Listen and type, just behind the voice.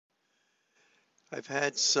I've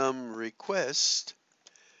had some requests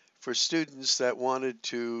for students that wanted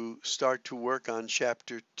to start to work on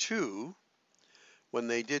Chapter 2 when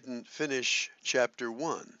they didn't finish Chapter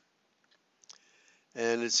 1.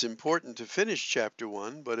 And it's important to finish Chapter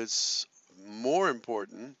 1, but it's more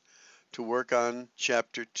important to work on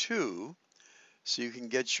Chapter 2 so you can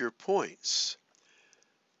get your points,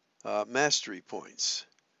 mastery points.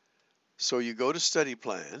 So you go to Study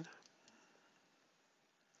Plan.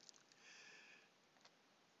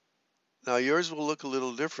 Now yours will look a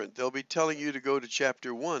little different. They'll be telling you to go to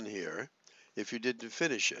Chapter 1 here if you didn't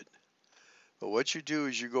finish it. But what you do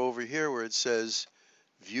is you go over here where it says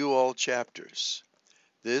View All Chapters.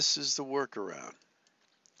 This is the workaround.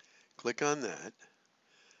 Click on that,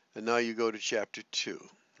 and now you go to Chapter 2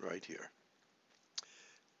 right here.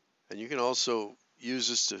 And you can also use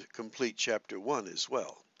this to complete Chapter 1 as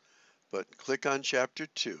well. But click on Chapter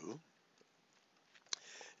 2.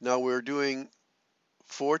 Now we're doing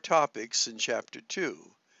 4 topics in Chapter 2,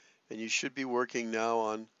 and you should be working now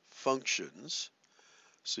on functions.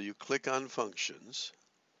 So you click on functions.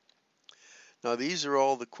 Now these are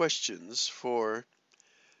all the questions for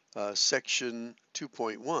section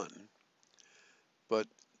 2.1, but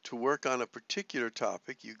to work on a particular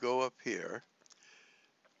topic, you go up here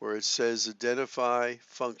where it says identify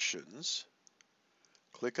functions.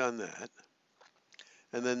 Click on that.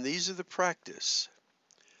 And then these are the practice.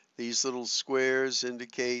 These little squares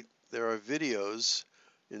indicate there are videos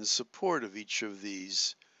in support of each of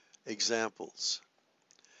these examples.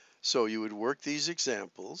 So you would work these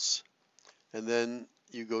examples, and then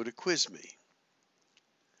you go to Quiz Me.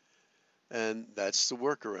 And that's the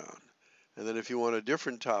workaround. And then if you want a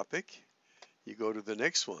different topic, you go to the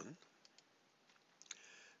next one.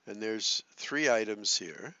 And there's 3 items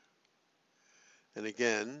here. And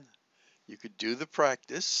again, you could do the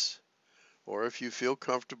practice, or if you feel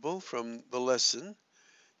comfortable from the lesson,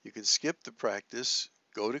 you can skip the practice,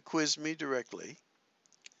 go to Quiz Me directly.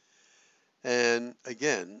 And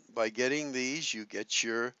again, by getting these, you get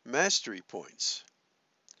your mastery points.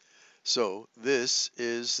 So this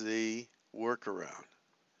is the workaround.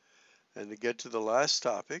 And to get to the last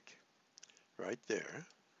topic, right there.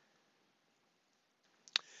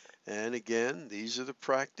 And again, these are the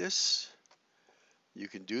practice. You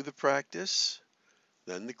can do the practice,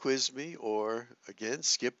 then the Quiz Me, or again,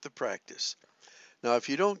 skip the practice. Now, if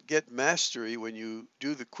you don't get mastery when you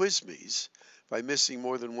do the Quiz Me's by missing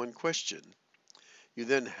more than one question, you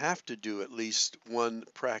then have to do at least one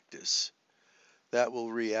practice. That will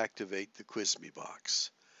reactivate the Quiz Me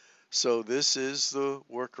box. So this is the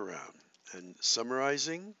workaround. And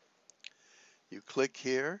summarizing, you click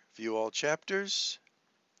here, View All Chapters,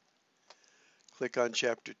 click on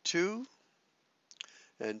Chapter 2,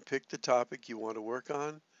 and pick the topic you want to work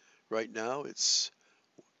on. Right now it's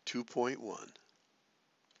 2.1.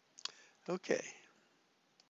 Okay.